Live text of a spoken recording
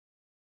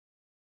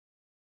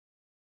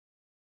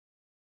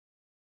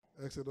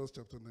Exodus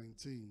chapter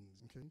 19.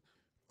 Okay.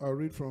 I'll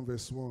read from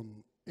verse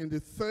 1. In the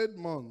 3rd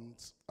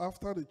month,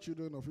 after the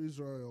children of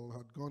Israel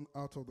had gone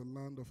out of the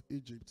land of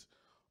Egypt,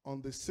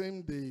 on the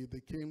same day they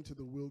came to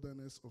the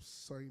wilderness of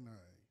Sinai.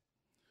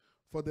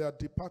 For they had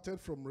departed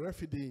from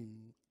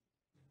Rephidim,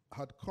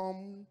 had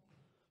come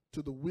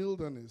to the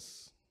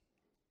wilderness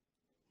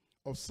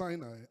of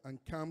Sinai,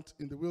 and camped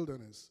in the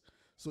wilderness.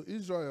 So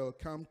Israel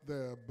camped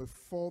there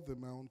before the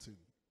mountain.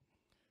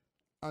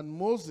 And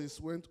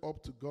Moses went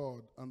up to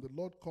God, and the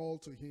Lord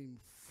called to him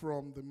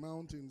from the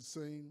mountain,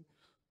 saying,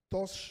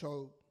 Thus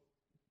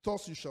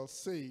you shall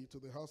say to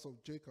the house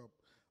of Jacob,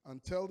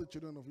 and tell the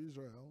children of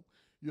Israel,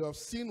 you have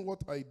seen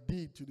what I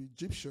did to the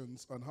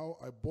Egyptians, and how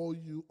I bore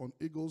you on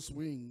eagle's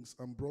wings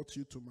and brought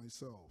you to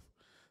myself.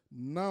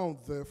 Now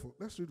therefore,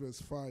 let's read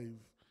verse 5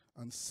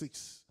 and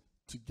 6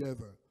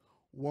 together.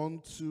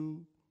 1,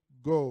 2,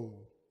 go.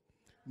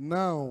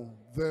 Now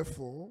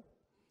therefore,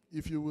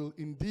 if you will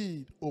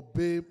indeed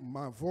obey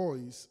my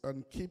voice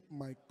and keep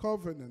my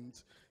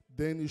covenant,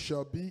 then you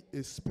shall be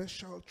a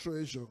special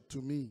treasure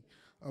to me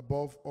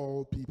above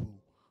all people,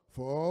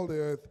 for all the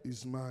earth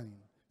is mine.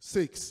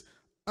 6,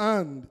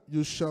 and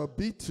you shall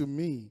be to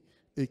me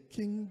a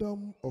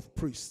kingdom of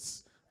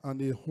priests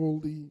and a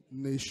holy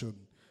nation.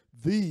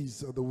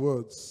 These are the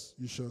words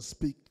you shall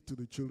speak to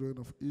the children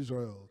of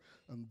Israel.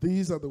 And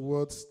these are the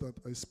words that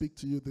I speak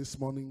to you this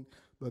morning,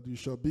 that you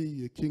shall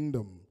be a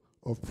kingdom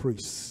of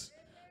priests.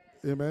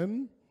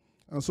 Amen.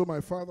 And so,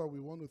 my Father, we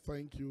want to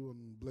thank you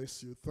and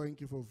bless you.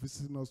 Thank you for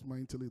visiting us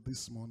mightily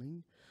this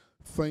morning.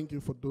 Thank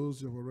you for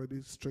those you have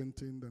already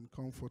strengthened and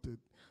comforted,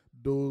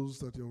 those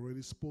that you have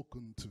already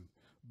spoken to,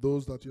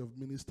 those that you have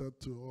ministered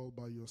to all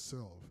by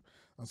yourself.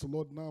 And so,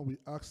 Lord, now we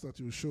ask that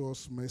you show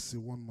us mercy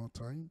one more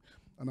time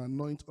and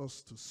anoint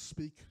us to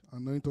speak,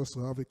 anoint us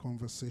to have a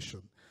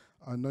conversation,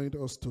 anoint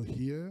us to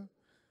hear,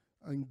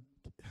 and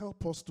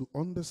help us to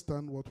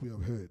understand what we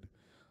have heard.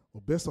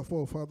 But best of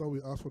all, Father,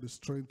 we ask for the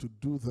strength to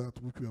do that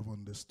which we have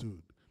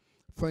understood.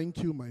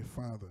 Thank you, my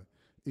Father.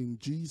 In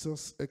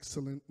Jesus'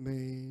 excellent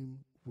name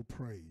we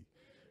pray.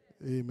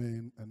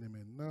 Amen and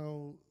amen.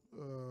 Now,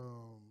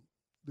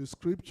 the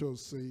scripture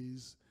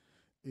says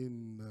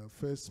in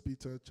 1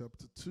 Peter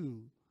chapter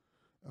 2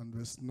 and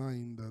verse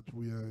 9 that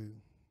we are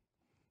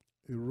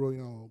a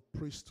royal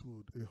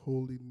priesthood, a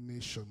holy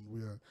nation.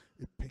 We are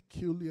a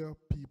peculiar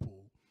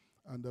people,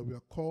 and that we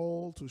are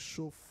called to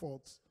show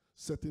forth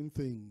certain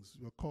things.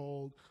 We are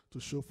called to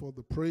show forth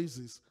the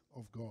praises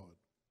of God.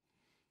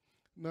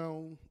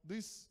 Now,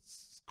 this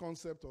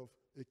concept of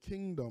a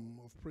kingdom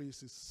of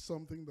praise is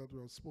something that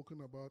we have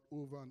spoken about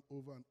over and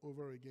over and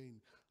over again,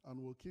 and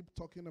we'll keep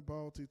talking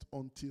about it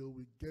until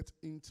we get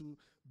into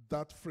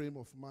that frame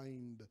of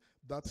mind,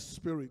 that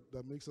spirit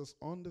that makes us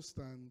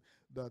understand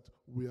that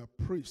we are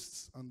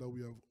priests and that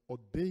we are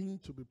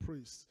ordained to be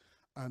priests,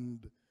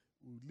 and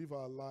we live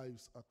our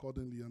lives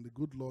accordingly, and the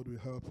good Lord will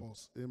help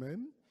us.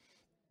 Amen.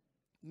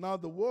 Now,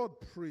 the word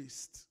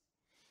priest,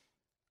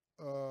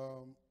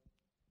 in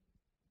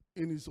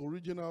its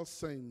original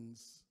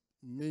sense,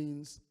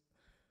 means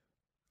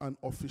an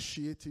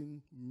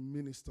officiating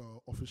minister,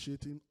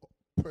 officiating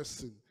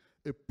person,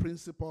 a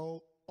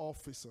principal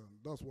officer.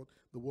 That's what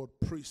the word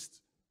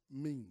priest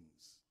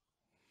means.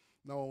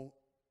 Now,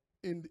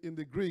 in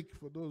the Greek,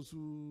 for those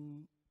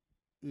who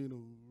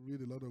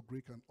read a lot of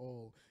Greek and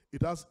all,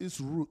 it has its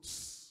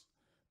roots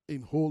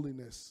in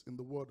holiness, in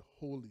the word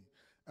holy,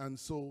 and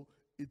so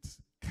it's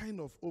kind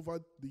of over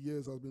the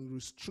years has been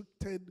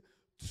restricted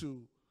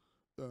to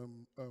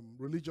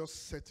religious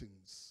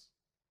settings.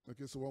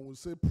 Okay, so when we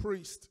say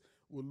priest,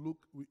 we'll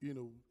look,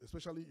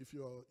 especially if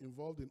you are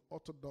involved in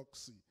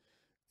orthodoxy,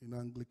 in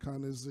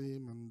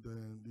Anglicanism and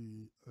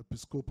the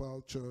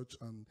Episcopal Church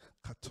and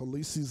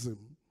Catholicism.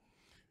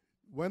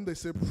 When they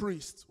say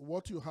priest,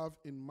 what you have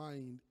in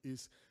mind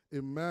is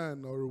a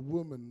man or a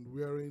woman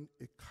wearing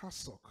a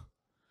cassock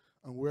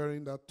and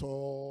wearing that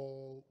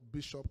tall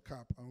bishop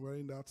cap and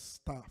wearing that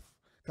staff,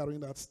 carrying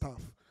that staff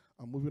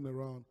and moving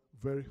around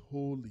very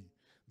holy.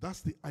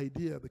 That's the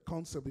idea, the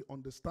concept, the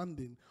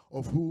understanding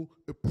of who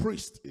a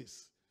priest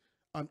is,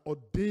 an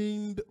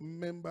ordained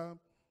member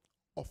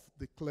of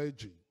the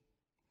clergy.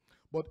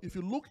 But if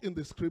you look in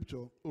the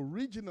scripture,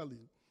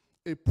 originally,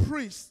 a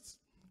priest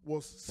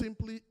was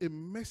simply a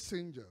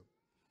messenger,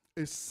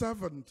 a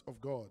servant of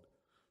God,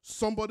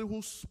 somebody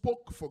who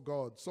spoke for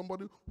God,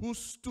 somebody who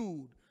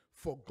stood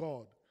for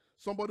God,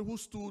 somebody who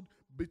stood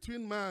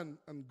between man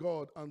and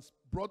God and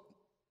brought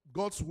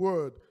God's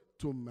word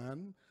to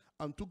man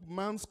and took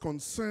man's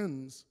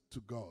concerns to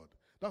God.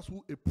 That's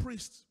who a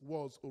priest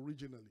was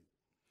originally.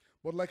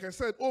 But like I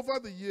said, over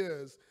the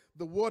years,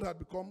 the word had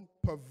become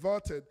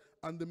perverted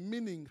and the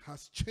meaning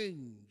has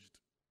changed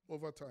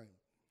over time.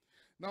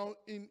 Now,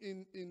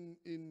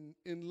 in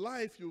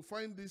life, you'll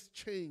find this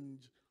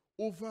change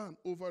over and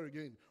over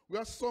again,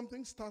 where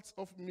something starts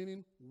off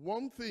meaning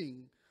one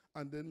thing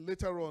and then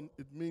later on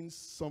it means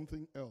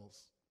something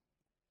else.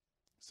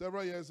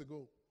 Several years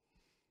ago,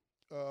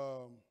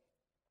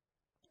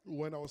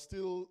 when I was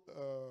still,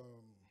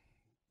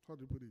 how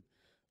do you put it,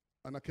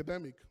 an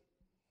academic,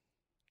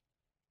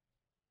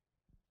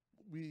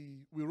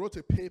 we wrote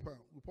a paper,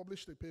 we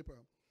published a paper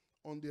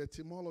on the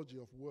etymology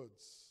of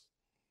words.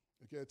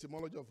 Okay,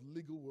 etymology of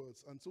legal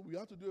words. And so we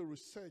had to do a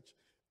research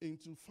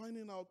into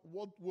finding out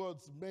what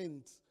words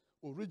meant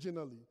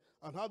originally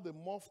and how they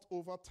morphed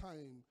over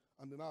time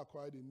and they now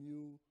acquired a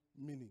new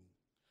meaning.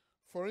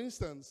 For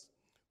instance,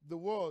 the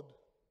word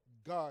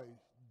guy,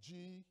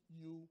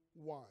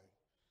 G-U-Y,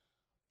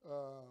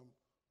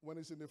 when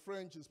it's in the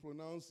French, it's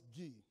pronounced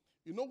Guy.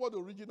 You know what the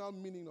original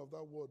meaning of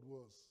that word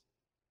was?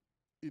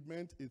 It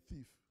meant a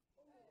thief.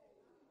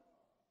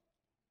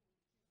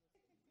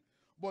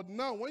 But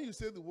now, when you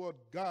say the word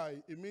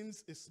guy, it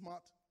means a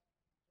smart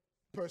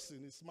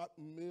person, a smart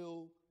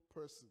male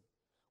person.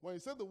 When you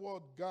say the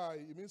word guy,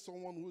 it means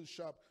someone who is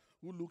sharp,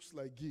 who looks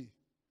like Guy.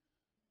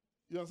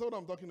 You understand what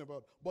I'm talking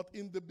about? But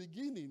in the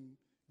beginning,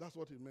 that's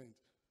what it meant.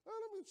 Let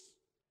me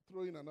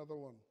throw in another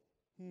one.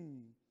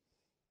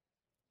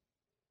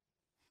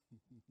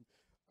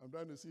 I'm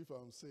trying to see if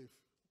I'm safe.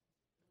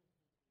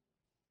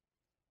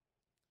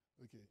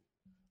 Okay,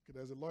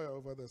 there's a lawyer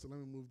over there, so let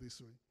me move this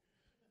way.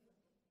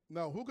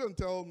 Now, who can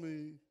tell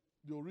me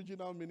the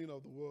original meaning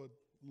of the word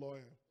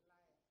lawyer?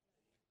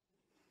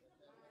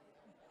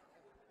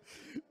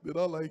 They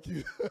don't like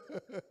you.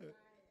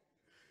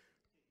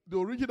 The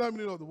original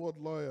meaning of the word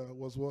lawyer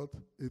was what?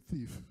 A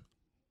thief.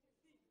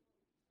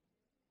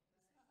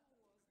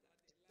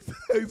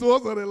 It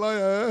wasn't a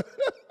liar. Eh?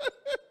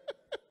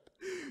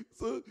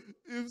 So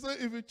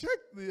if you check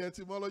the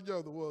etymology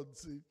of the word,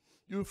 see,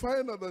 you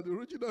find out that the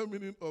original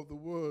meaning of the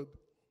word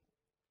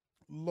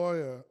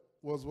lawyer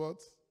was what?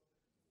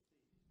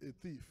 A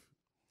thief.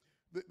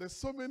 There's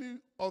so many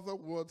other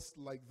words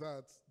like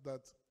that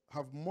that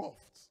have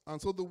morphed.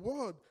 And so the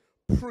word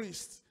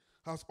priest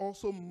has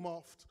also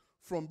morphed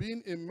from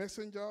being a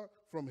messenger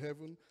from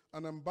heaven,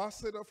 an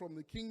ambassador from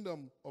the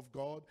kingdom of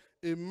God,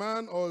 a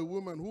man or a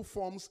woman who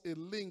forms a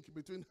link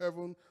between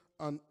heaven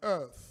and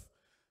earth,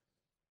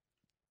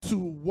 to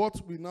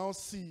what we now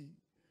see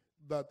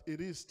that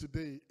it is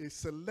today, a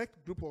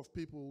select group of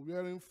people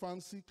wearing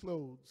fancy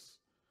clothes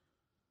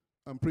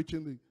and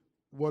preaching the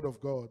word of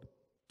God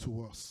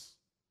to us.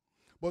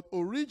 But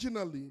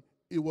originally,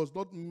 it was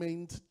not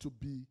meant to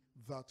be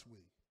that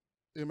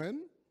way.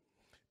 Amen?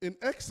 In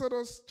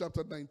Exodus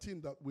chapter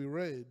 19 that we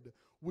read,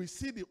 we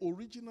see the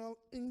original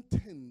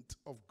intent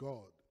of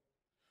God.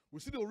 We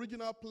see the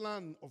original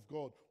plan of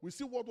God. We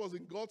see what was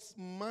in God's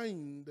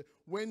mind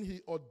when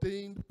he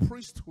ordained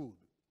priesthood.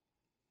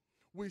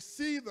 We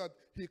see that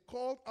he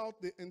called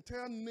out the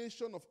entire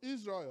nation of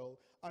Israel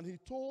and he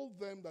told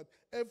them that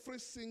every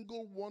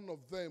single one of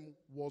them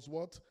was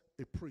what?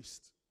 A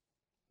priest.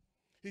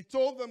 He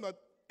told them that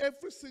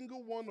every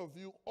single one of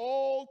you,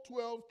 all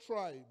 12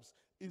 tribes,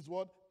 is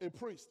what? A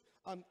priest.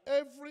 And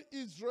every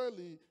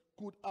Israeli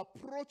could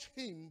approach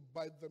him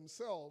by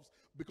themselves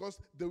because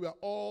they were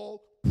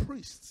all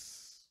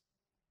priests.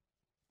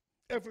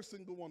 Every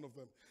single one of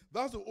them.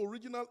 That's the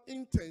original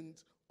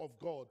intent of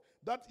God.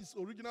 That is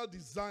original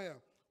desire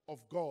of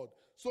God.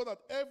 So that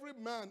every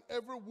man,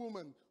 every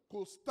woman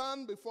could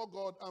stand before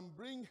God and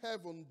bring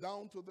heaven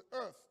down to the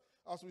earth.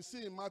 As we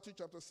see in Matthew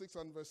chapter 6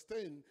 and verse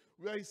 10,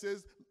 where he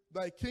says,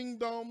 thy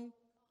kingdom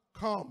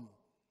come.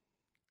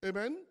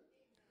 Amen?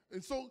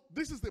 And so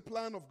this is the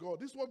plan of God.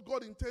 This is what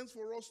God intends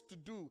for us to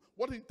do.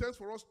 What he intends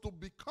for us to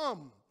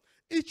become.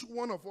 Each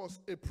one of us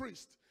a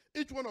priest.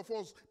 Each one of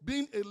us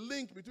being a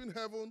link between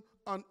heaven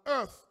and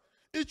earth.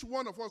 Each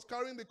one of us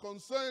carrying the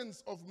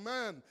concerns of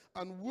man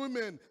and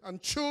women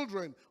and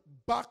children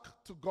back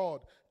to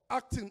God.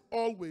 Acting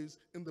always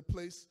in the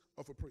place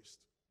of a priest.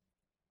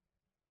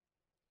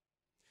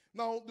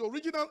 Now, the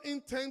original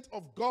intent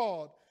of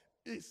God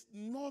is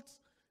not,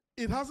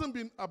 it hasn't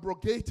been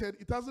abrogated,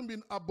 it hasn't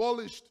been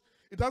abolished,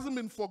 it hasn't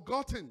been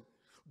forgotten.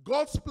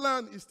 God's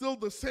plan is still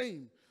the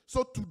same.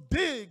 So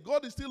today,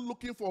 God is still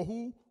looking for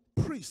who?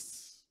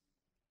 Priests.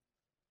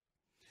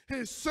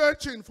 He's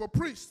searching for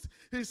priests.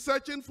 He's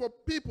searching for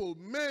people,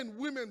 men,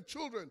 women,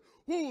 children,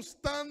 who will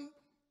stand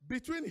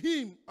between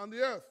him and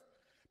the earth.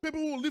 People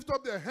who will lift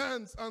up their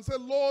hands and say,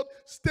 Lord,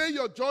 stay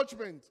your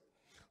judgment.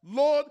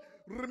 Lord,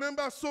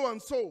 remember so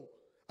and so.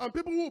 And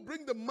people who will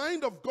bring the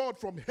mind of God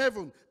from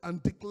heaven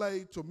and declare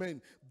it to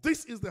men.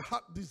 This is the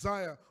heart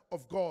desire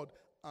of God.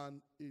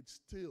 And it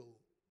still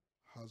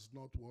has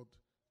not what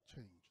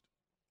changed.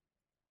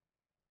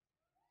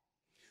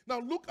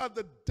 Now look at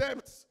the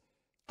depth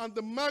and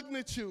the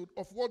magnitude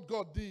of what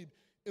God did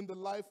in the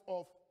life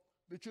of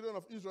the children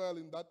of Israel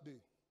in that day.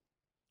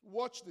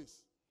 Watch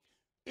this.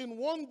 In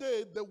one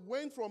day, they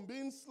went from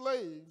being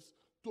slaves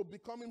to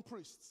becoming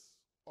priests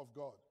of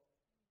God.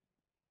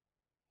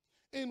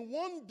 In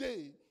one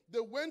day, they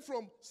went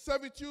from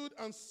servitude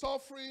and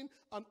suffering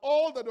and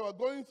all that they were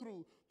going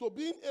through to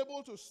being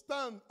able to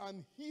stand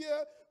and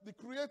hear the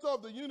creator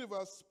of the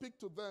universe speak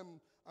to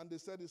them, and they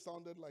said it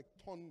sounded like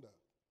thunder.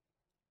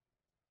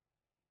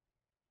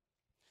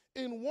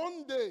 In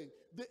one day,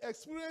 they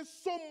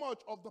experienced so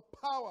much of the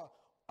power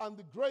and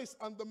the grace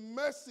and the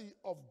mercy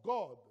of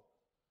God.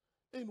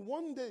 In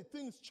one day,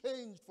 things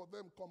changed for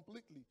them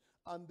completely,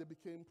 and they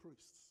became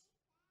priests.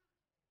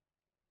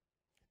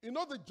 You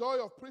know the joy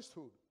of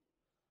priesthood.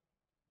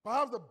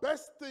 Perhaps the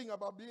best thing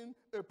about being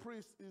a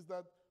priest is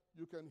that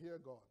you can hear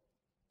God.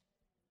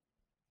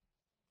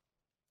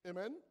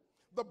 Amen?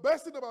 The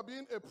best thing about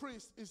being a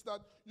priest is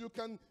that you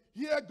can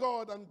hear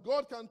God and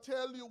God can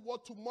tell you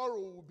what tomorrow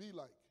will be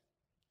like.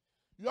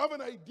 You have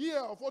an idea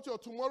of what your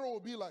tomorrow will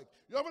be like.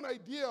 You have an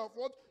idea of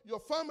what your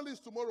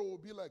family's tomorrow will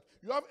be like.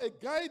 You have a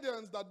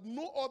guidance that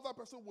no other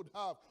person would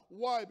have.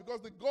 Why?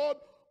 Because the God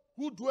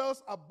who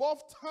dwells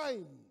above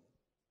time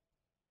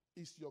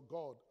is your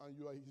God, and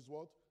you are his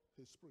what?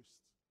 His priest.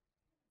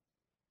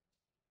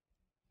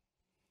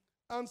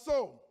 And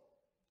so,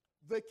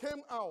 they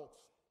came out.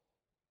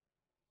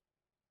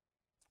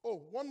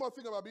 Oh, one more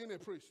thing about being a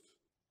priest.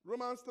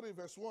 Romans 3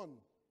 verse 1.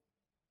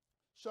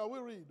 Shall we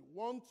read?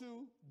 1,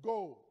 2,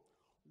 go.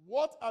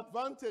 What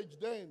advantage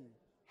then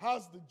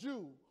has the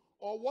Jew,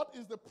 or what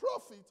is the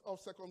profit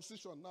of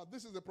circumcision? Now,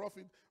 this is the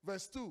profit.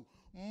 Verse 2.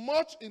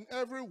 Much in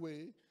every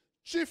way,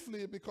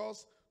 chiefly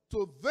because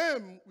to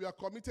them we are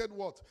committed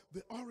what?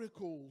 The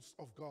oracles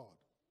of God.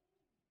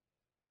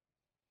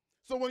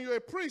 So when you're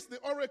a priest, the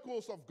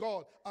oracles of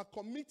God are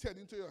committed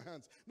into your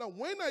hands. Now,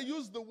 when I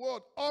use the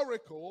word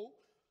oracle,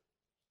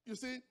 you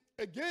see,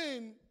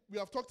 again, we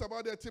have talked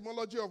about the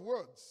etymology of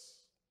words.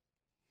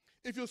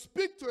 If you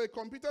speak to a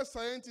computer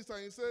scientist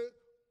and you say,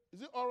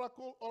 is it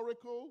oracle,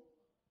 oracle,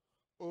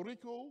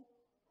 oracle?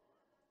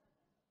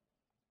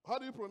 How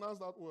do you pronounce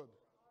that word?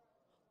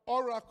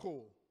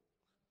 Oracle.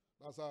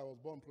 That's how I was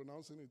born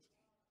pronouncing it.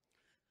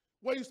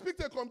 When you speak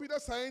to a computer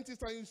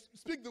scientist and you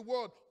speak the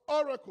word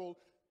oracle,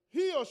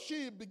 he or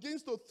she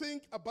begins to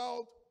think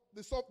about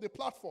the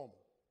platform.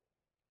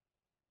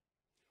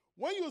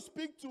 When you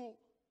speak to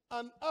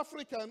an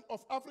African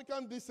of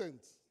African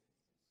descent,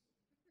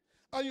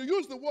 and you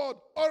use the word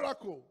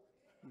oracle,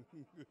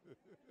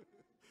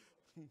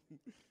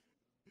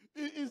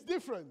 it's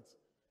different.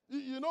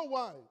 You know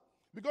why?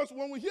 Because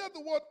when we hear the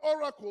word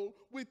oracle,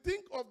 we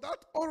think of that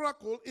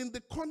oracle in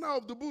the corner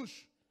of the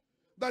bush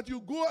that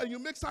you go and you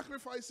make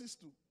sacrifices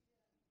to.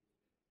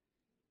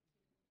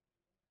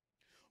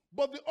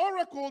 But the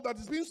oracle that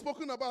is being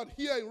spoken about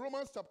here in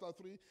Romans chapter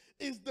 3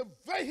 is the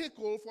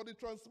vehicle for the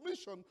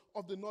transmission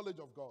of the knowledge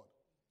of God.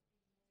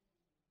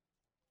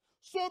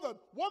 So that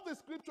what the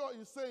scripture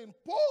is saying,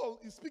 Paul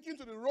is speaking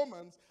to the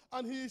Romans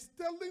and he is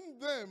telling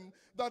them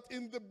that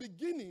in the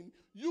beginning,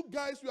 you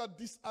guys were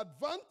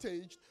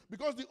disadvantaged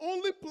because the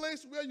only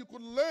place where you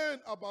could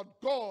learn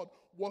about God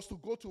was to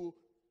go to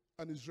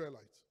an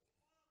Israelite.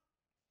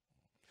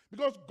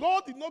 Because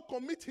God did not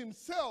commit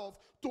himself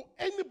to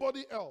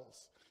anybody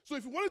else. So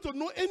if you wanted to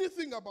know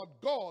anything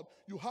about God,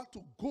 you had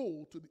to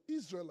go to the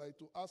Israelite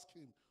to ask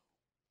him,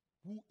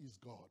 who is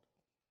God?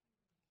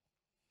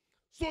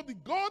 So the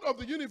God of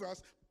the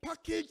universe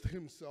packaged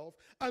himself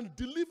and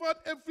delivered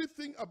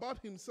everything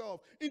about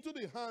himself into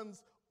the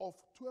hands of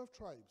 12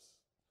 tribes.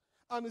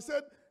 And he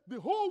said, the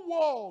whole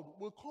world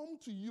will come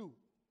to you.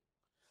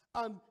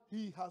 And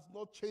he has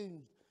not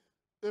changed.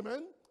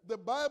 Amen? The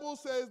Bible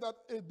says that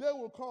a day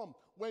will come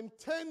when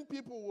 10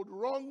 people would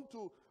run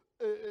to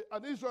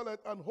an Israelite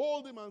and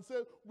hold him and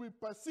say, we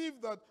perceive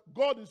that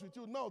God is with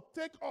you. Now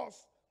take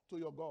us to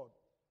your God.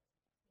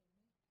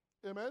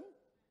 Amen?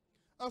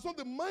 And so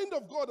the mind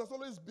of God has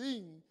always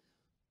been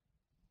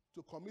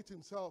to commit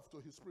himself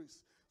to his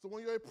priest. So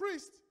when you're a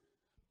priest,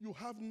 you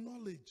have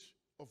knowledge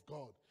of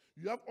God.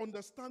 You have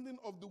understanding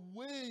of the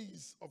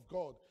ways of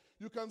God.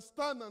 You can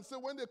stand and say,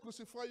 when they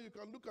crucify you, you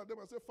can look at them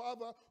and say,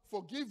 Father,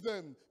 forgive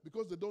them,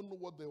 because they don't know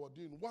what they were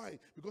doing. Why?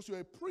 Because you're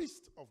a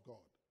priest of God.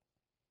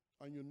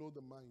 And you know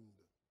the mind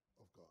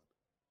of God.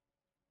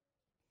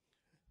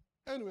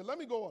 Anyway, let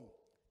me go on.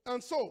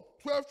 And so,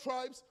 12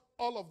 tribes,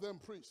 all of them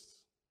priests.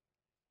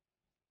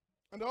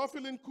 And they're all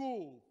feeling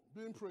cool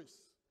being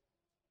priests.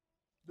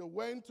 They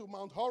went to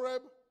Mount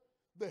Horeb.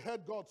 They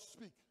heard God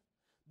speak.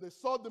 They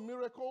saw the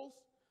miracles.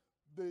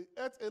 They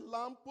ate a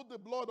lamb, put the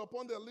blood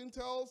upon their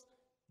lintels.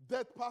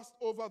 Death passed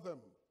over them.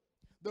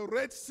 The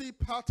Red Sea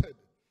parted.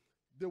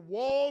 The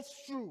walls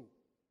through.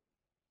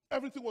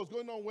 Everything was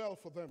going on well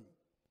for them.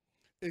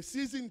 A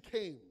season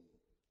came.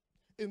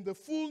 In the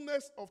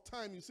fullness of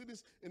time, you see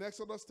this in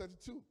Exodus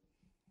 32.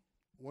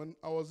 When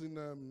I was in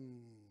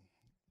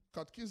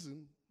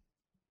catechism,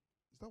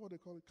 is that what they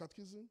call it?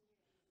 Catechism?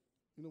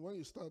 You know, when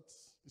you start,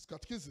 it's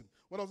catechism.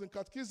 When I was in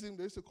catechism,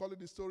 they used to call it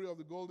the story of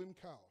the golden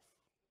calf.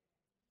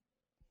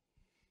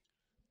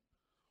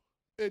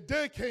 A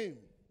day came.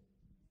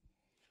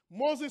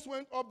 Moses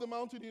went up the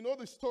mountain, you know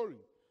the story,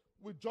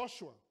 with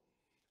Joshua.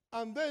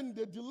 And then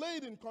they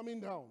delayed in coming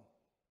down.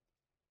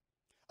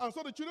 And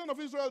so the children of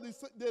Israel,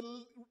 they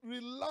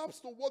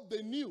relapsed to what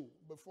they knew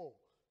before.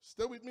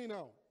 Stay with me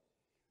now.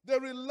 They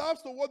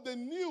relapsed to what they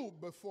knew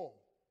before.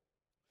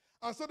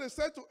 And so they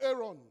said to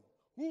Aaron,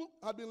 who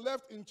had been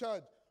left in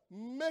charge,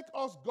 make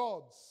us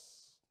gods.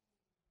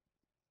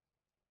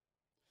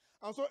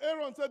 And so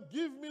Aaron said,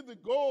 give me the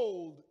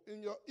gold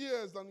in your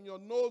ears and in your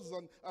nose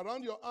and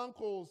around your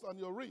ankles and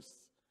your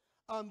wrists.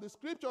 And the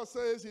scripture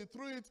says he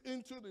threw it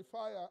into the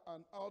fire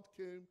and out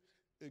came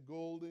a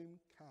golden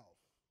calf.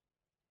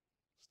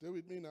 Stay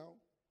with me now.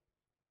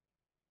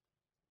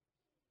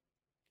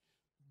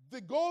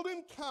 The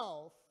golden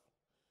calf,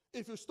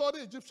 if you study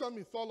Egyptian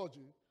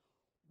mythology,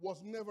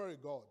 was never a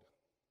god.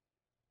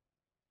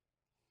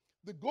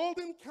 The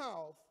golden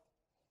calf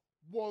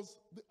was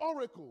the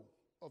oracle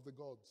of the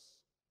gods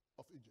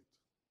of Egypt.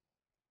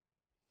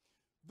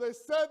 They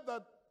said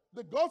that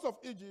the gods of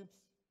Egypt,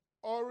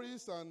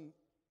 Horus and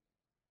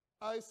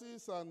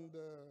Isis and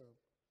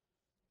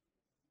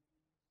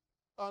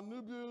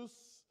Anubis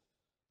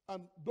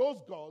and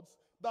those gods,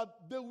 that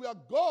they were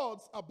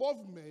gods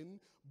above men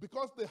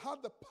because they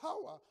had the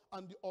power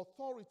and the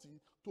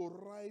authority to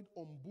ride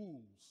on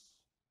bulls.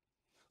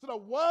 So that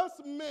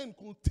whilst men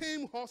could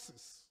tame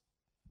horses,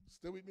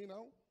 stay with me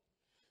now,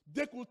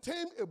 they could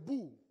tame a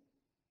bull.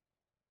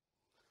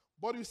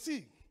 But you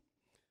see,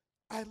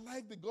 I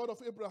like the God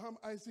of Abraham,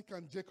 Isaac,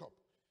 and Jacob.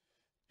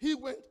 He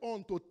went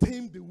on to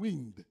tame the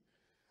wind.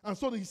 And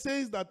so he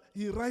says that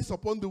he rides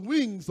upon the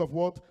wings of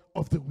what?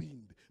 Of the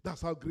wind.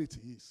 That's how great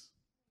he is.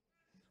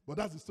 But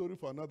that's the story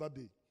for another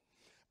day.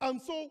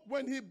 And so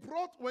when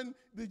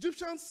the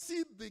Egyptians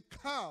see the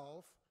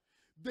calf,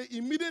 they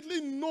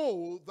immediately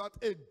know that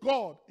a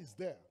God is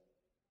there.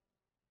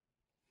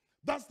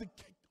 That's the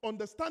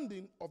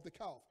understanding of the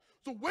calf.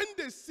 So when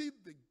they see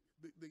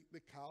the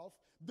calf,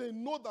 they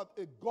know that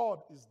a God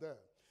is there.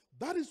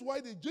 That is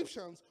why the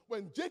Egyptians,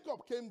 when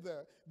Jacob came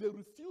there, they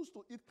refused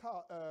to eat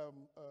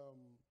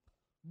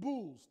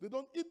bulls. They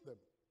don't eat them.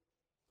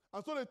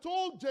 And so they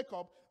told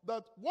Jacob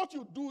that what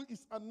you do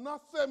is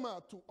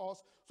anathema to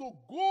us. So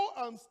go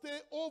and stay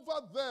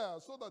over there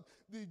so that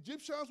the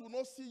Egyptians will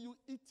not see you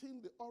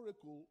eating the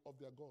oracle of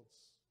their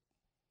gods.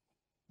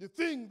 The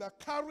thing that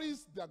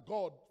carries their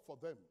God for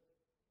them.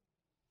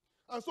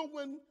 And so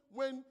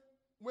when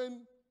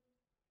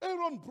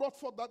Aaron brought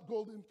forth that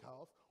golden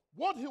calf,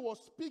 what he was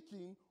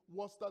speaking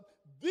was that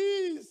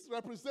this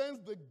represents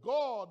the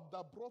God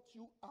that brought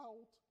you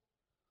out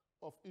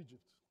of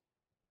Egypt.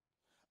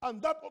 And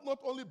that not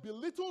only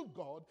belittled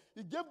God,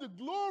 he gave the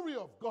glory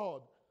of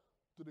God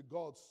to the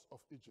gods of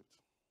Egypt.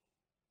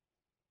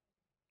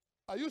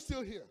 Are you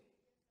still here?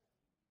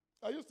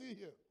 Are you still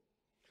here?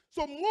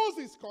 So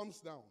Moses comes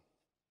down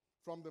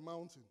from the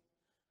mountain.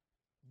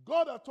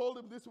 God had told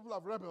him these people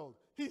have rebelled.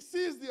 He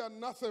sees the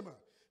anathema.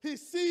 He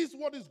sees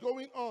what is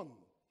going on.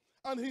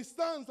 And he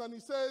stands and he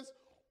says,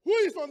 who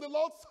is on the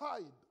Lord's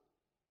side?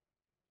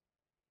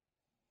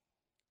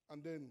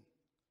 And then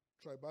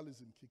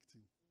tribalism kicked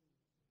in.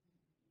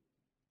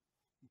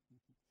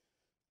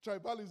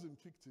 Tribalism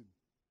kicked in.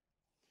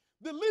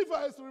 The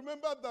Levites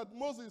remembered that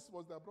Moses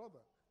was their brother.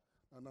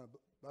 And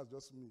that's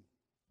just me.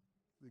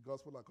 The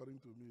gospel according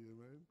to me,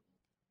 amen.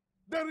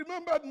 They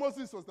remembered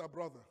Moses was their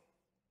brother.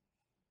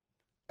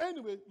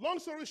 Anyway, long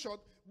story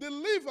short, the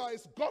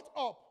Levites got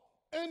up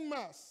en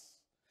masse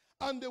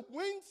and they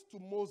went to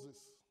Moses,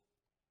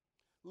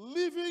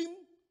 leaving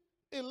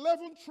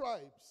 11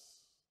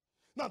 tribes.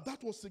 Now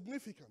that was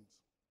significant.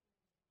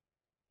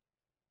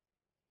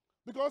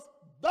 Because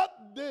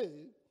that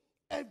day,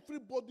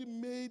 everybody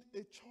made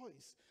a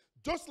choice.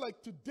 Just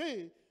like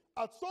today,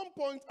 at some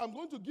point, I'm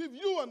going to give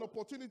you an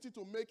opportunity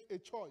to make a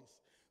choice.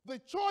 The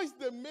choice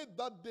they made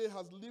that day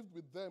has lived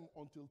with them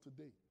until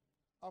today,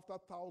 after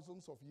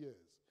thousands of years.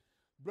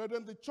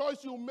 Brethren, the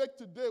choice you make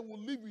today will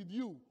live with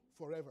you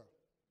forever.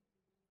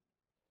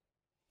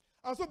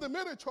 And so they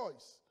made a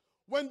choice.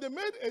 When they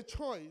made a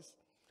choice,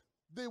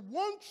 the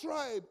one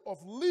tribe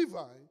of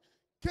Levi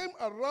came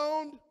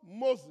around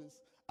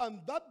Moses, and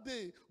that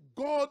day,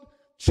 God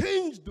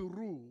changed the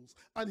rules,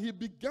 and he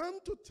began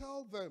to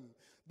tell them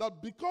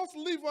that because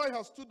Levi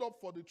has stood up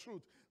for the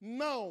truth,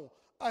 now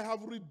I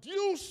have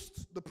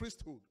reduced the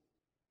priesthood.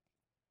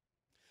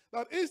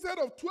 That instead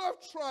of 12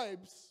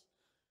 tribes,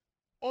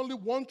 only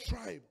one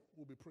tribe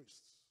will be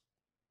priests.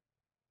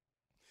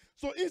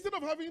 So instead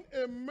of having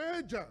a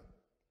merger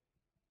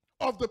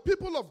of the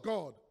people of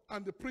God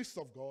and the priests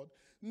of God,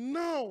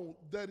 now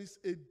there is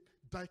a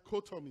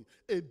dichotomy,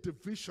 a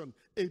division,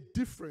 a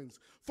difference.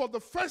 For the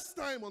first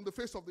time on the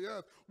face of the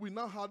earth, we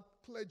now had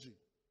clergy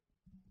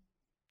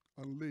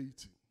and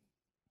laity.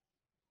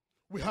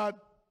 We had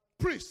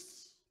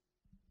priests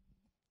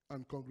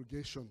and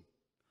congregation.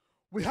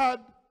 We had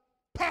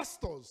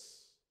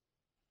pastors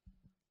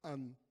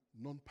and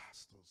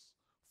non-pastors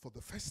for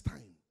the first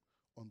time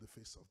on the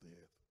face of the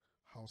earth.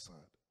 How sad.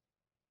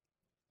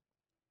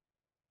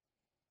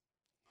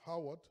 How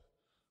what?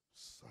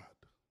 Sad.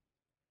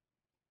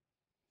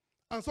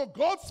 And so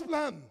God's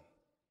plan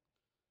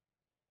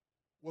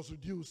was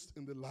reduced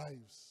in the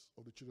lives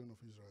of the children of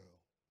Israel.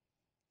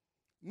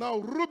 Now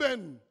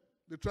Reuben,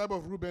 the tribe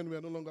of Reuben, were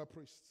no longer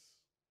priests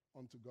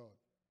unto God.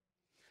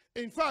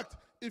 In fact,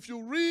 if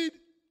you read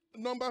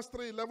Numbers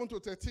 3:11 to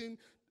 13,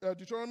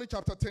 Deuteronomy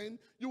chapter 10,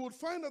 you will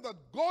find out that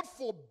God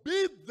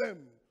forbade them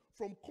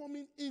from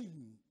coming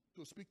in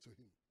to speak to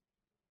him.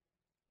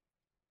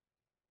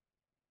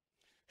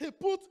 He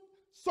put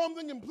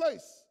something in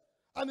place.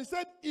 And he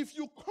said, if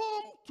you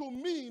come to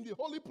me in the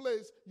holy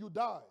place, you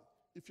die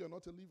if you're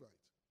not a Levite.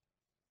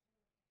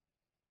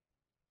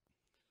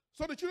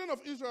 So the children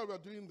of Israel were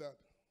doing that.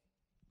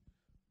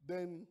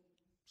 Then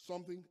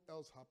something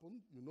else happened.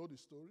 You know the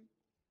story.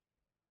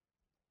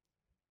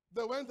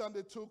 They went and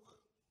they took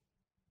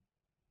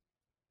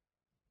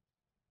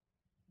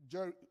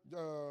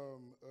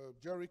Jericho.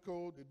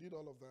 They did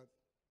all of that.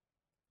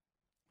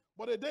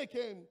 But a day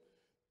came,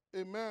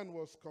 a man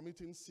was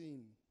committing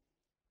sin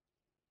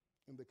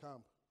in the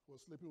camp. He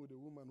was sleeping with a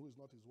woman who is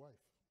not his wife.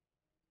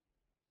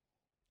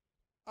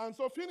 And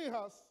so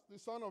Phinehas, the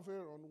son of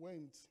Aaron,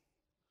 went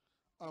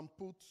and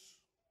put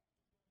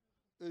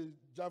a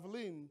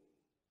javelin.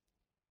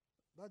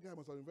 That guy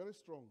must have been very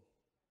strong.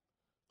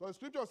 Because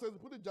the scripture says he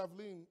put a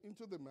javelin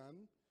into the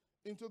man,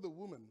 into the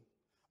woman,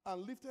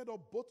 and lifted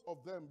up both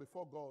of them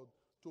before God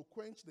to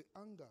quench the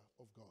anger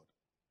of God.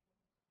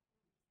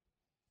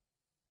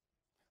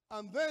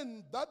 And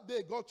then that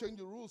day, God changed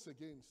the rules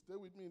again. Stay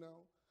with me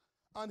now.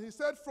 And he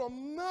said,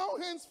 from now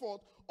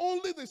henceforth,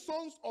 only the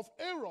sons of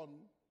Aaron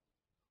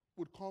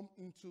would come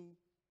into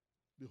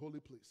the holy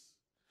place.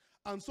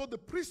 And so the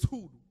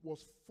priesthood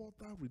was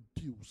further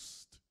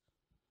reduced.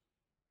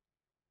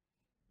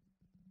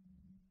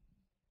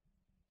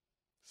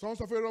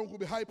 Sons of Aaron could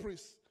be high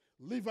priests.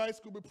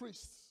 Levites could be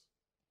priests.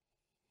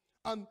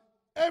 And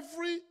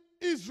every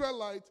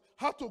Israelite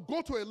had to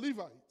go to a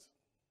Levite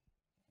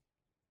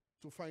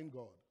to find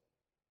God.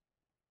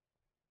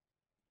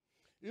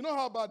 You know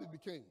how bad it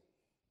became?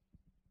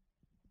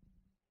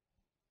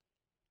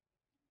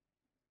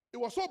 It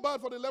was so bad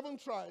for the 11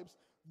 tribes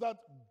that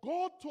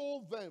God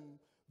told them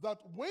that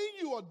when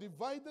you are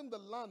dividing the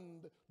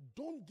land,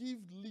 don't give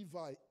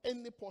Levi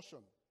any portion.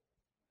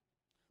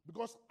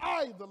 Because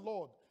I, the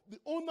Lord, the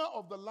owner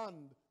of the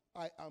land,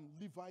 I am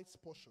Levi's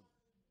portion.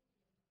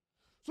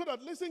 So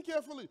that, listen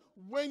carefully,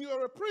 when you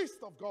are a priest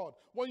of God,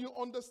 when you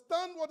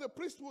understand what a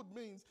priesthood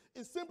means,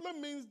 it simply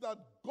means that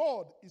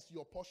God is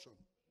your portion.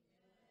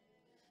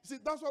 See,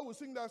 that's why we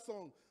sing that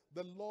song.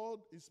 The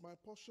Lord is my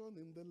portion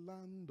in the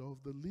land of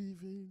the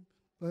living.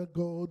 That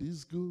God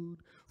is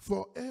good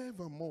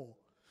forevermore.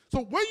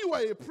 So when you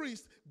are a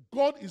priest,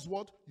 God is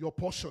what? Your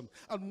portion.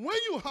 And when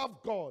you have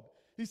God,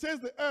 he says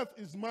the earth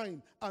is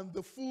mine and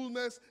the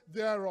fullness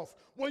thereof.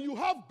 When you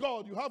have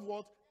God, you have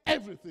what?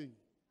 Everything.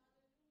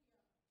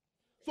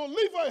 So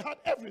Levi had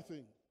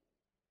everything.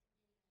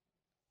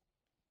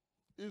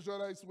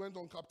 Israelites went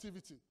on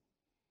captivity.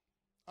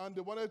 And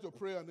they wanted to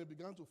pray and they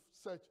began to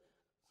search.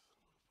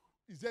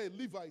 Is there a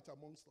Levite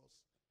amongst us?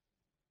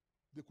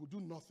 They could do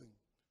nothing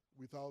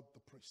without the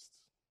priest.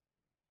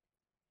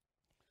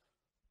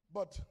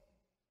 But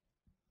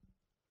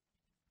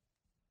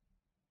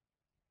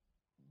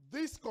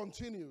this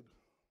continued,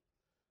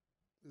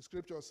 the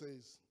scripture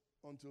says,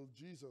 until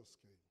Jesus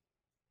came.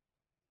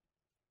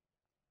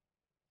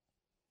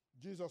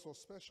 Jesus was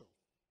special.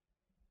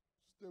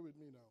 Stay with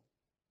me now.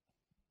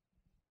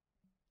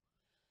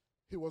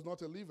 He was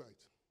not a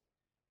Levite.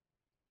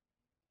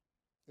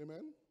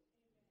 Amen?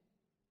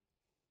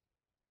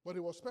 But he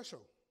was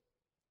special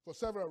for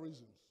several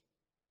reasons.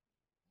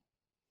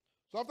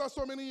 So after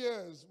so many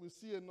years, we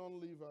see a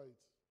non-Levite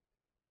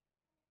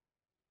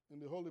in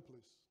the holy place.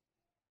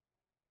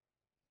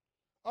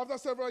 After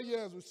several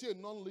years, we see a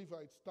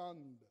non-Levite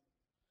stand.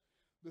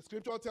 The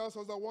scripture tells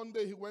us that one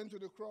day he went to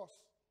the cross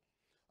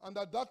and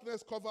that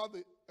darkness covered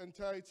the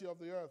entirety of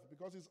the earth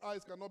because his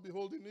eyes cannot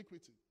behold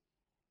iniquity.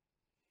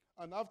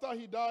 And after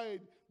he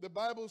died, the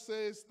Bible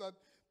says that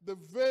the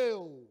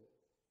veil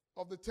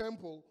of the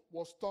temple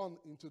was torn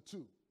into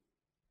two,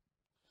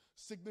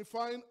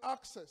 signifying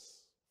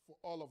access for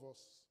all of us.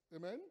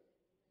 Amen?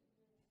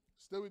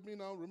 Stay with me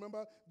now.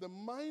 Remember, the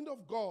mind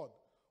of God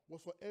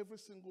was for every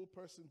single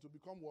person to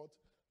become what?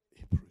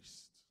 A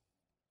priest.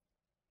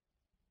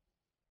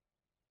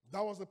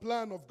 That was the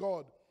plan of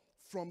God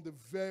from the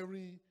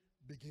very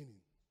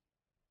beginning.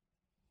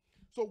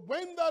 So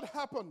when that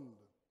happened,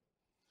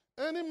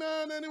 any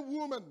man, any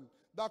woman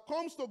that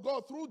comes to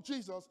God through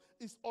Jesus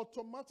is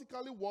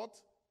automatically what?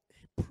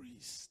 A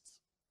priest.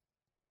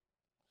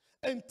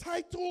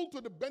 Entitled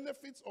to the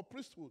benefits of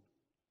priesthood.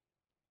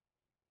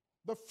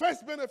 The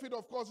first benefit,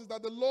 of course, is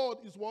that the Lord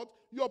is what?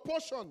 Your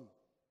portion.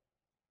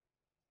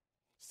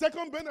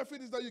 Second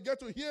benefit is that you get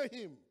to hear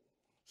him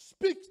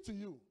speak to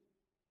you.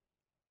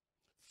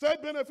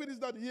 Third benefit is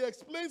that he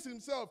explains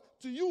himself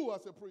to you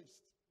as a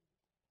priest.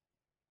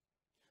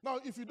 Now,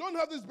 if you don't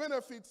have these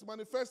benefits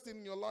manifesting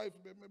in your life,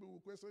 maybe we'll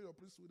question your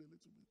priesthood a little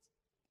bit.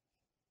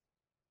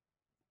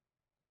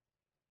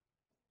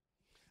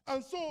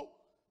 And so,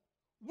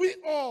 we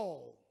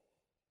all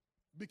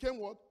became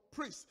what?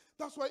 Priests.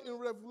 That's why in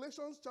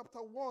Revelation chapter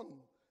 1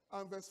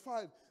 and verse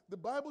 5, the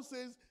Bible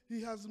says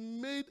he has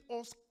made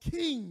us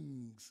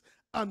kings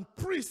and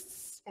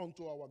priests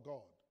unto our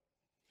God.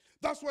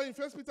 That's why in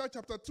 1 Peter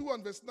chapter 2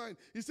 and verse 9,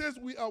 he says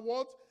we are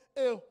what?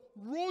 A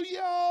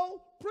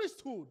royal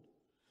priesthood.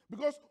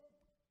 Because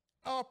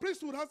our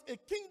priesthood has a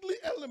kingly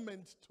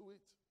element to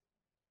it.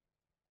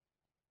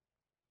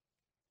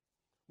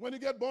 When you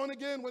get born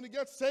again, when you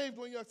get saved,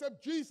 when you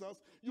accept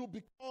Jesus, you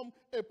become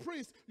a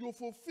priest. You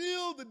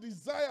fulfill the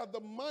desire,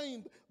 the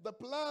mind, the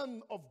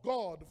plan of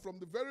God from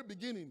the very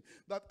beginning.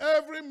 That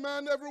every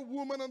man, every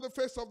woman on the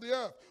face of the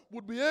earth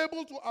would be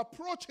able to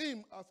approach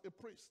him as a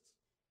priest.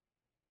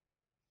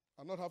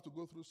 And not have to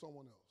go through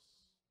someone else.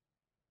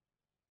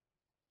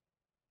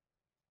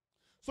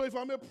 So if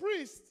I'm a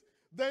priest,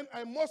 then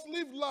I must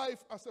live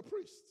life as a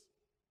priest.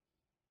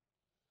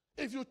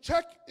 If you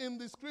check in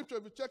the scripture,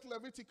 if you check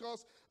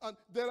Leviticus, and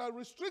there are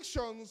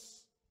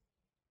restrictions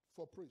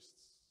for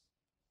priests.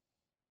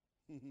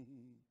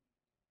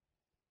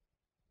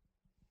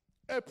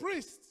 A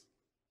priest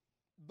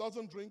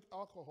doesn't drink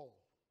alcohol.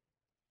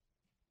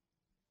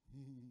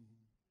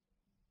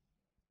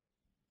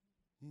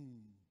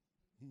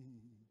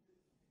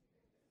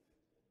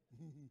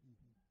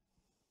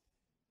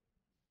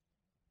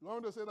 You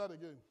want me to say that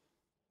again?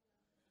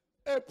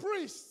 A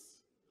priest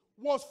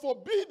was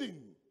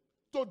forbidden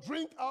to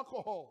drink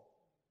alcohol.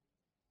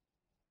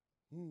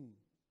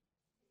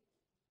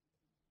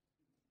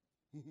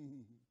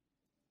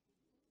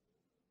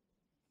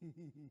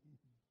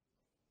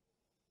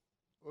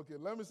 Okay,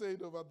 let me say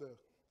it over there.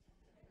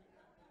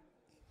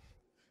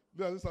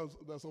 There's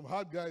some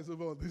hard guys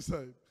over on this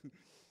side.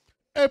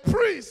 A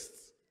priest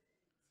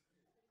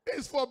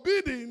is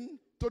forbidden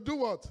to do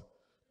what?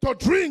 To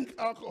drink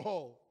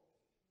alcohol.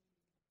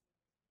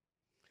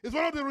 It's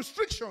one of the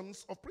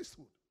restrictions of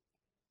priesthood.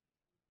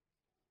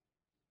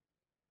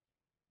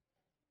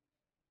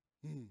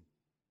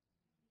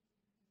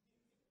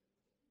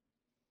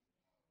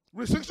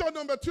 Restriction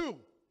number 2.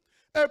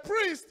 A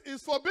priest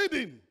is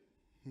forbidden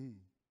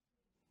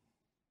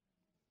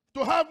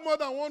to have more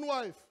than one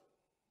wife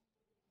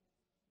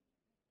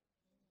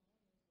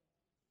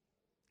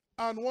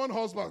and one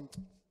husband.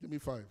 Give me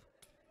 5.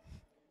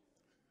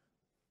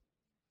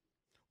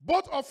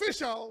 Both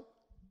official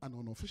and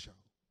unofficial.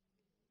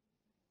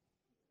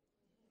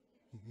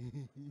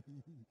 You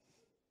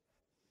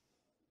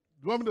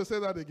want me to say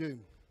that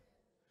again?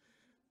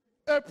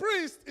 A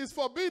priest is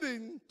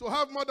forbidden to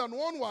have more than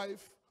one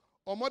wife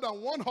or more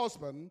than one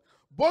husband,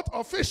 both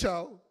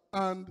official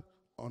and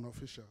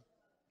unofficial.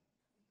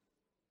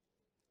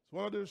 It's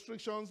one of the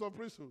restrictions of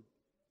priesthood.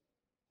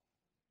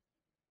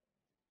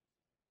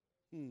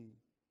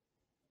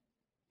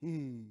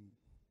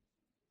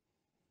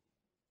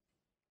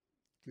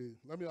 Okay,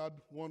 let me add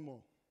one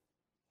more.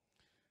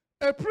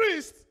 A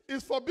priest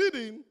is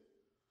forbidden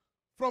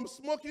from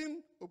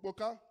smoking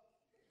opoka.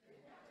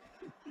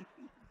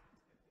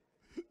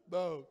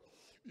 No,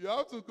 you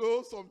have to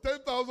go some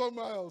 10,000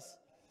 miles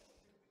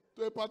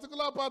to a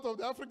particular part of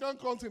the African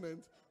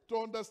continent to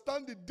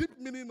understand the deep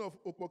meaning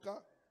of opoka.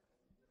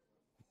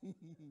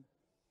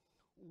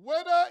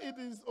 Whether it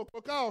is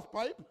opoka of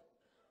pipe,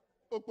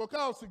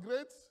 opoka of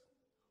cigarettes,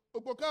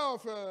 opoka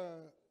of,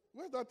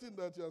 where's that thing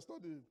that you are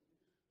studying?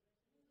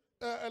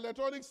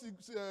 Electronic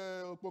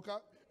opoka,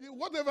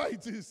 whatever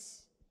it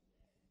is.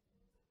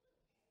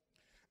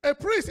 A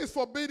priest is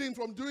forbidden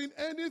from doing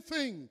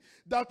anything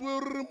that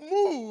will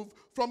remove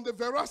from the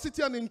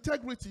veracity and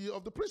integrity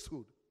of the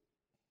priesthood.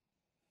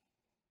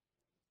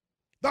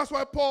 That's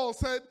why Paul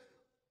said,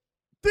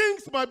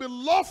 things might be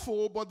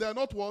lawful, but they are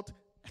not what?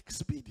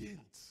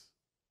 Expedient.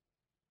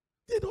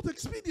 They're not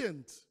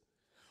expedient.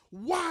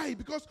 Why?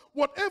 Because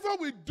whatever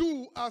we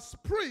do as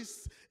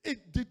priests,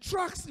 it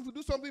detracts, if we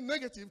do something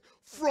negative,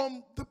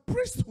 from the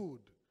priesthood.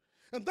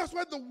 And that's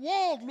why the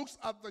world looks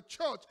at the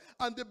church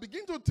and they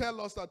begin to tell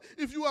us that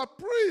if you are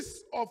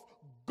priests of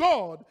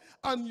God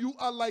and you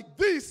are like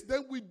this,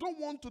 then we don't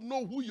want to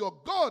know who your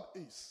God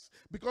is,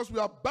 because we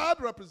are bad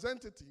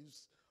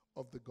representatives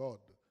of the God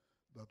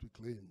that we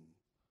claim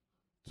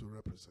to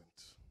represent.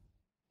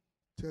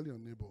 Tell your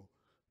neighbor,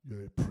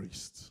 you're a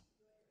priest.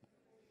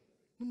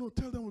 No,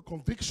 tell them with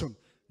conviction,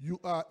 you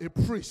are a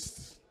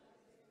priest.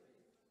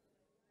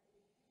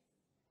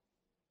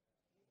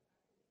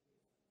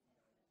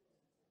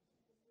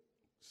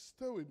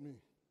 Stay with me.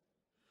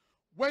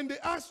 When they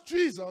asked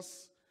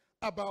Jesus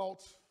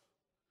about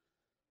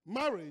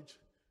marriage,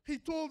 he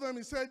told them,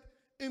 he said,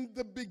 in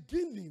the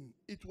beginning,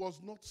 it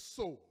was not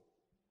so.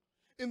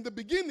 In the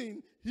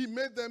beginning, he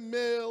made them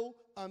male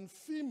and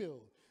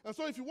female. And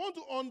so if you want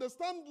to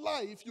understand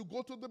life, you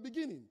go to the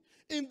beginning.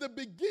 In the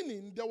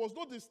beginning, there was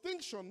no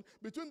distinction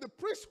between the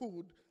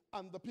priesthood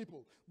and the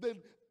people.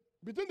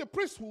 Between the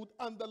priesthood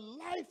and the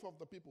life of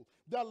the people.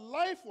 Their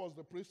life was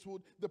the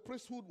priesthood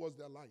was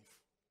their life.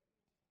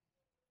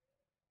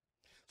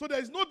 So there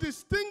is no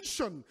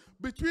distinction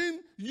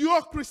between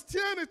your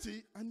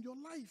Christianity and your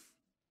life.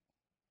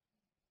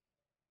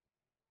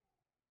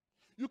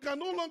 You can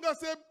no longer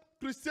say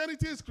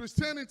Christianity is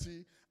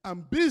Christianity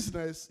and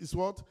business is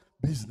what?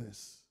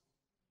 Business.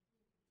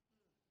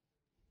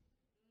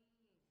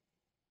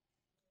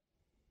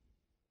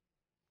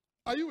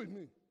 Are you with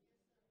me?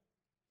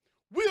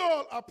 We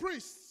all are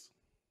priests.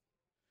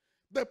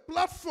 The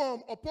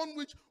platform upon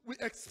which we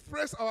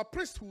express our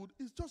priesthood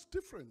is just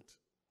different.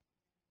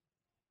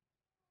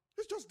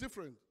 It's just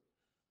different.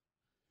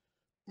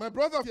 My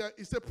brother here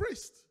is a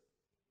priest.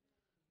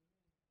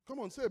 Come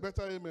on, say a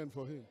better amen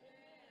for him.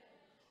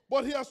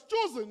 But he has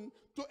chosen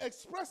to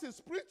express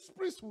his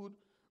priesthood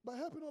by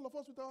helping all of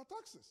us with our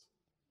taxes.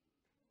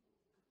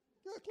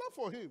 Yeah, clap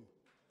for him.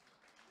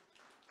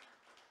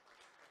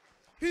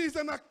 He is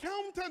an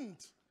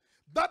accountant.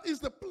 That is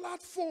the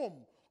platform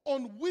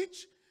on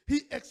which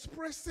he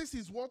expresses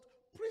his what?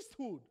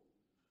 Priesthood.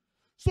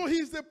 So he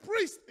is the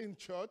priest in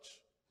church.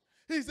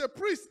 He's a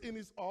priest in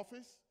his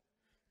office.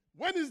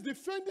 When he's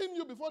defending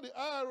you before the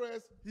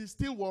IRS, he's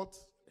still what?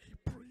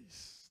 A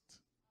priest.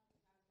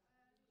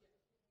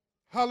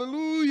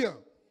 Hallelujah.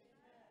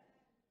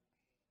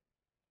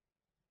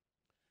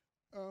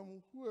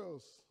 Who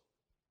else?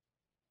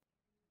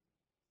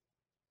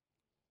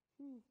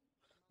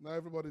 Now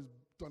everybody's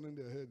turning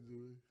their heads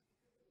away.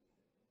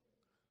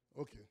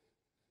 Okay.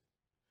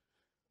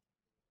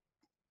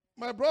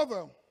 My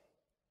brother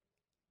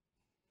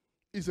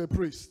is a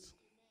priest.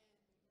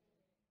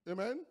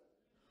 Amen?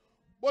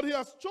 But he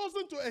has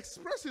chosen to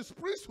express his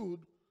priesthood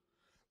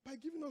by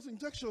giving us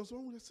injections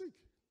when we're sick.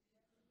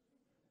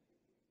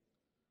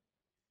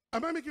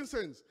 Am I making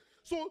sense?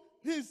 So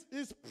his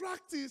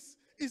practice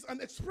is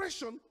an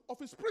expression of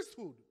his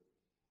priesthood.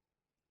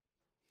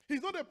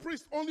 He's not a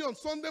priest only on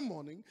Sunday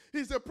morning.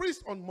 He's a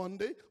priest on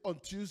Monday, on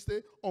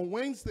Tuesday, on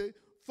Wednesday,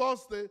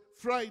 Thursday,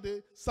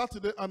 Friday,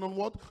 Saturday, and on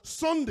what?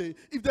 Sunday.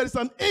 If there is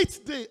an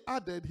 8th day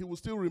added, he will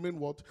still remain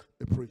what?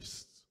 A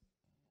priest.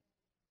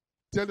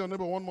 Tell your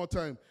neighbor one more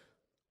time.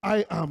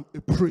 I am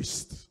a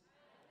priest.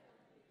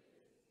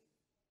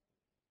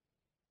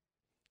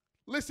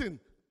 Listen,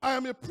 I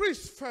am a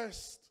priest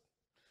first.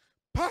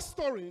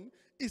 Pastoring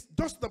is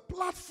just the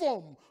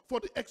platform for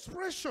the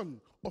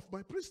expression of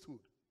my priesthood.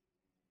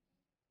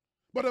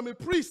 But I'm a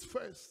priest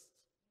first.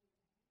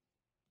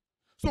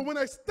 So when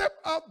I step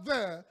out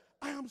there,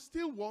 I am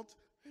still what?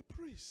 A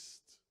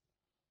priest.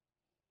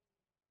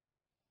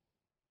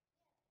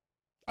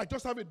 I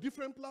just have a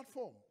different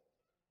platform.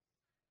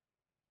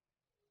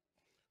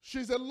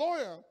 She's a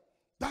lawyer.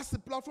 That's the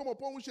platform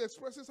upon which she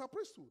expresses her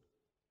priesthood.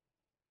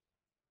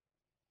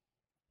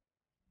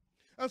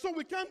 And so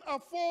we can't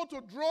afford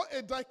to draw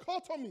a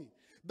dichotomy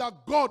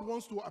that God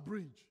wants to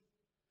abridge.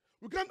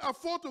 We can't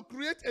afford to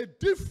create a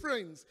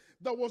difference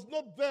that was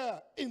not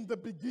there in the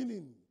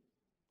beginning.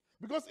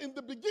 Because in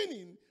the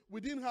beginning,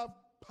 we didn't have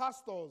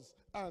pastors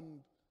and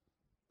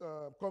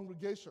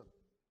congregation.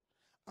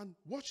 And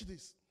watch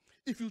this.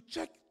 If you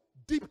check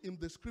deep in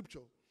the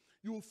scripture,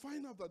 you will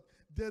find out that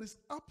there is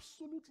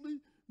absolutely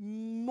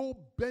no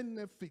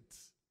benefit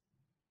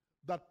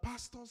that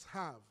pastors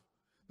have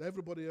that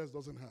everybody else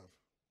doesn't have.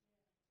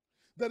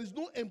 There is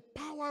no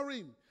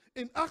empowering.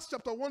 In Acts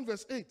chapter 1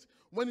 verse 8,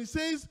 when he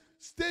says,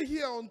 stay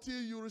here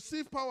until you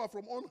receive power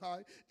from on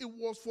high, it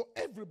was for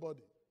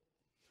everybody.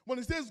 When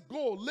he says,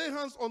 go, lay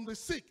hands on the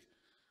sick,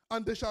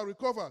 and they shall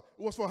recover,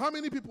 it was for how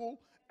many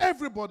people?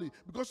 Everybody,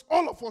 because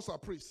all of us are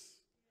priests.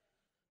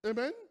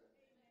 Amen?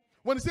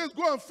 When he says,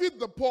 go and feed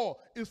the poor,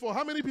 it's for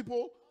how many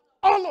people?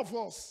 All of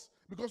us,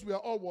 because we are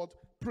all what?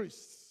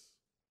 Priests.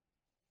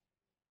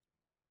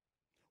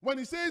 When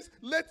he says,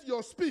 let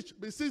your speech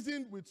be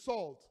seasoned with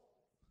salt,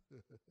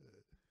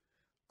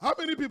 how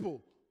many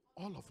people?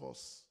 All of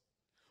us.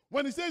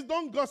 When he says,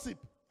 don't gossip,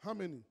 how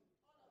many?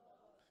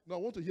 Now, I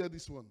want to hear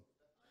this one.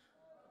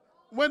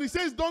 When he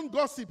says, don't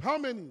gossip, how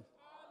many?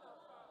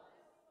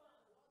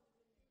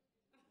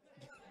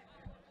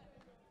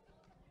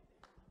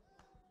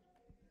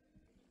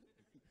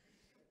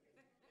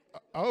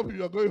 I hope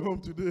you are going home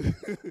today.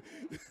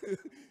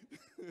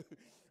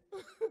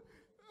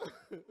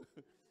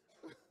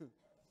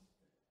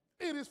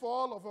 It is for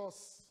all of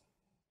us.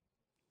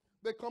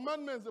 The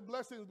commandments, the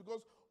blessings,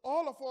 because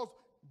all of us,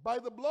 by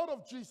the blood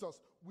of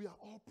Jesus, we are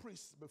all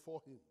priests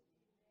before him.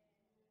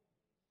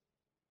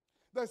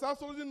 There's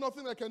absolutely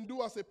nothing I can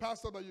do as a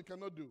pastor that you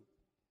cannot do.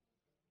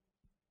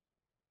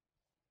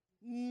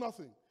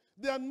 Nothing.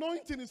 The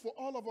anointing is for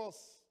all of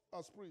us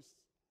as priests.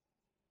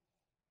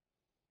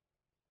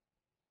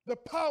 The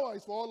power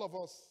is for all of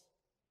us.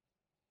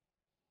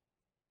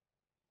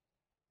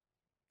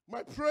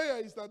 My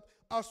prayer is that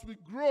as we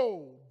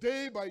grow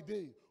day by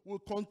day, we'll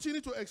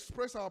continue to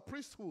express our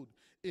priesthood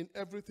in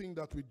everything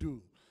that we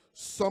do.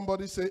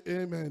 Somebody say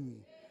amen.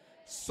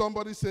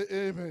 Somebody say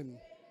amen.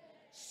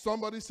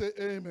 Somebody say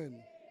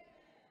amen.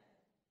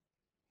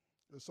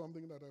 There's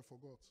something that I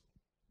forgot.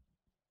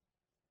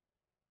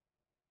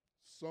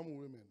 Some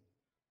women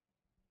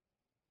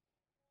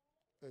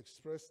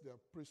express their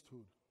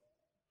priesthood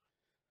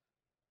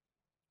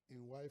in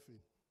wifing.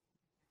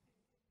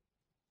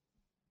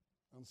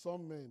 And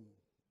some men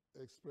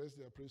express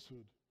their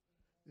priesthood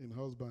in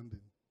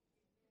husbanding.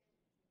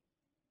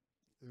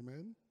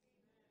 Amen?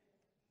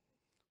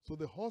 So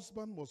the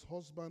husband must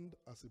husband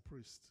as a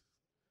priest.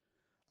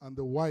 And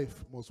the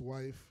wife must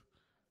wife.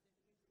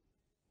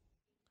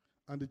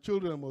 And the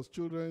children must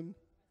children.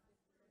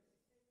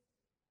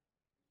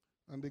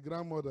 And the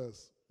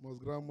grandmothers must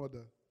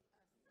grandmother.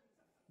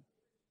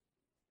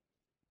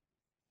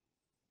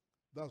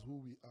 That's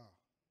who we are.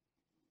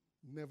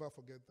 Never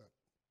forget that.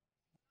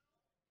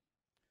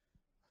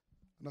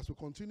 And as we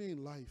continue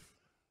in life,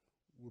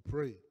 we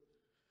pray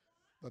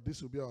that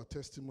this will be our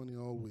testimony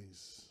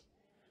always.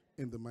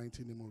 In the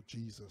mighty name of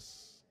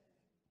Jesus.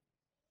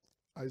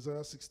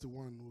 Isaiah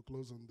 61, we'll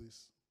close on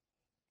this.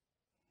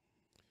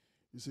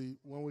 You see,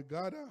 when we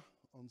gather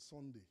on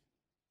Sunday,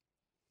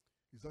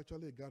 it's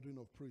actually a gathering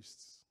of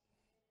priests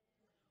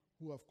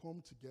who have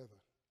come together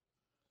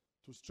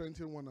to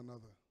strengthen one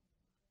another,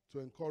 to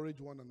encourage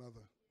one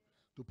another,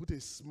 to put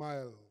a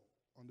smile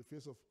on the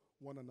face of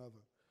one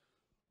another.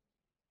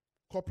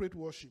 Corporate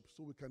worship,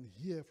 so we can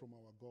hear from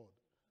our God.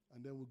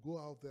 And then we go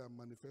out there and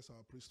manifest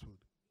our priesthood.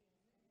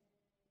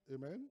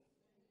 Amen?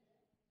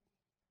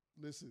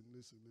 Listen.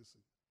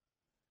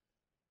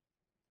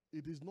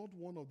 It is not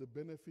one of the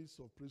benefits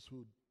of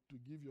priesthood to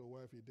give your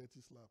wife a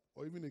dirty slap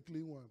or even a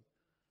clean one.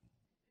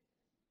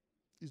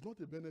 It's not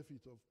a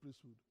benefit of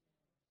priesthood.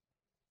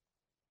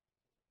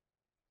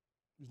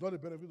 It's not a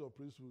benefit of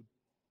priesthood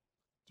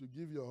to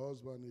give your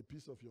husband a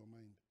piece of your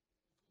mind.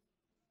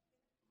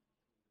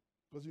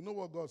 Because you know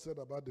what God said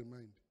about the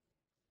mind?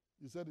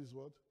 He said it's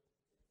what?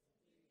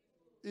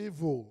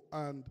 Evil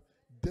and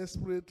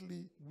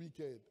desperately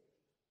wicked.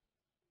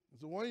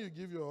 So when you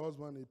give your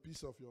husband a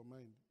piece of your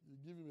mind, you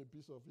give him a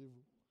piece of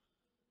evil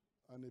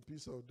and a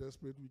piece of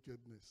desperate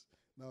wickedness.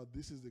 Now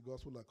this is the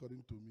gospel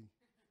according to me.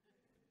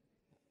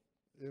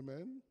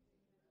 Amen?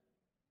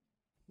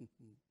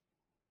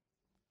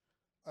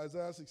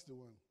 Isaiah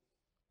 61.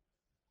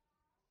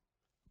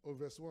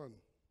 Verse 1.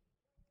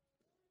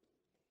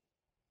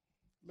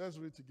 Let's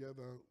read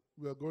together.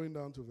 We are going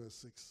down to verse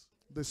 6.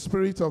 The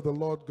Spirit of the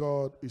Lord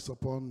God is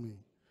upon me,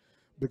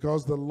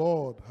 because the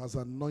Lord has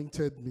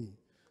anointed me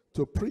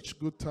to preach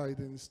good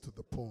tidings to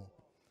the poor.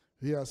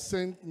 He has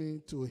sent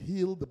me to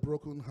heal the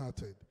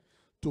brokenhearted,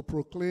 to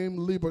proclaim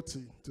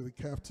liberty to the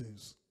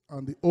captives,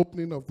 and the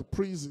opening of the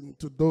prison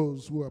to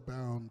those who are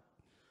bound.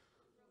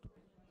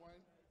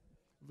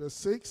 Verse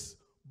 6.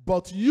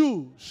 But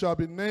you shall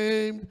be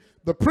named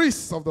the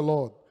priests of the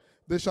Lord.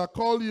 They shall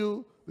call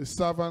you the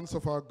servants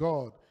of our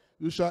God.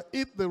 You shall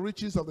eat the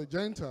riches of the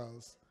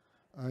Gentiles,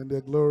 and in their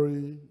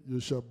glory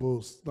you shall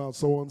boast. Now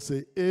someone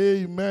say,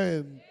 Amen.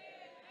 Amen.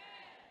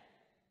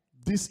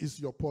 This is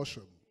your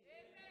portion.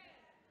 Amen.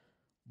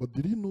 But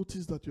did you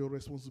notice that your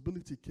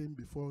responsibility came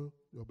before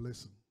your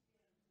blessing?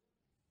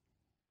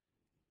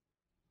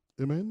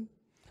 Amen.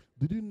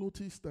 Did you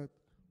notice that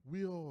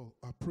we all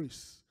are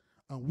priests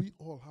and we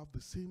all have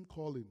the same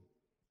calling?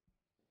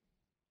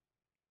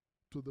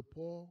 To the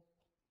poor,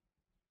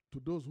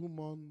 to those who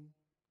mourn.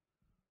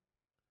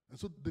 And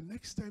so the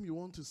next time you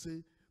want to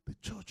say, the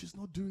church is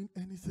not doing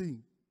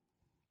anything,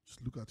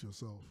 just look at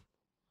yourself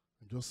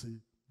and just say,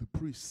 the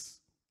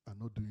priests are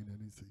not doing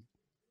anything.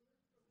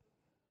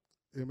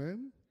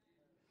 Amen?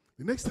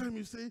 The next time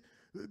you say,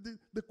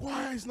 the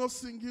choir is not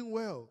singing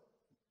well,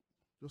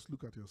 just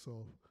look at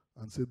yourself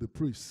and say, the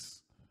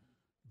priests,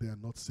 they are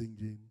not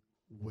singing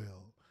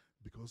well.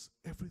 Because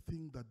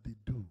everything that they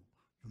do,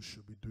 you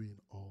should be doing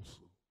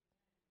also.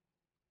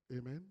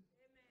 Amen? Amen.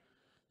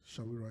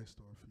 Shall we rise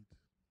to our feet?